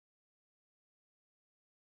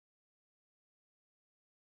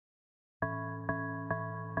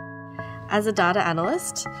As a data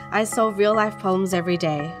analyst, I solve real-life problems every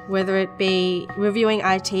day, whether it be reviewing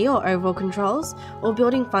IT or overall controls, or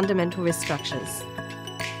building fundamental risk structures.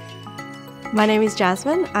 My name is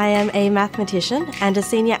Jasmine. I am a mathematician and a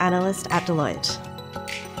senior analyst at Deloitte.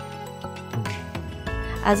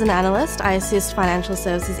 As an analyst, I assist financial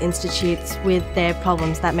services institutes with their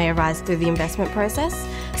problems that may arise through the investment process.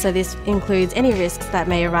 So this includes any risks that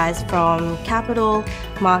may arise from capital,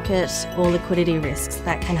 market, or liquidity risks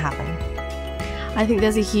that can happen. I think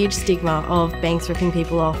there's a huge stigma of banks ripping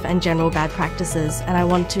people off and general bad practices, and I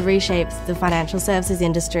want to reshape the financial services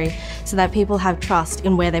industry so that people have trust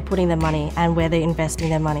in where they're putting their money and where they're investing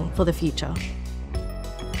their money for the future.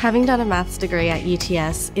 Having done a maths degree at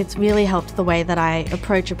UTS, it's really helped the way that I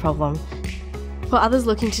approach a problem. For others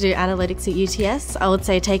looking to do analytics at UTS, I would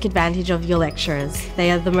say take advantage of your lecturers.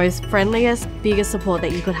 They are the most friendliest, biggest support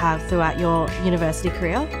that you could have throughout your university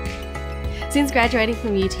career. Since graduating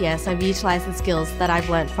from UTS, I've utilised the skills that I've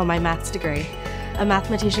learnt from my maths degree. A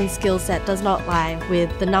mathematician's skill set does not lie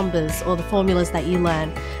with the numbers or the formulas that you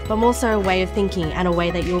learn, but more so a way of thinking and a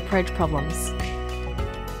way that you approach problems.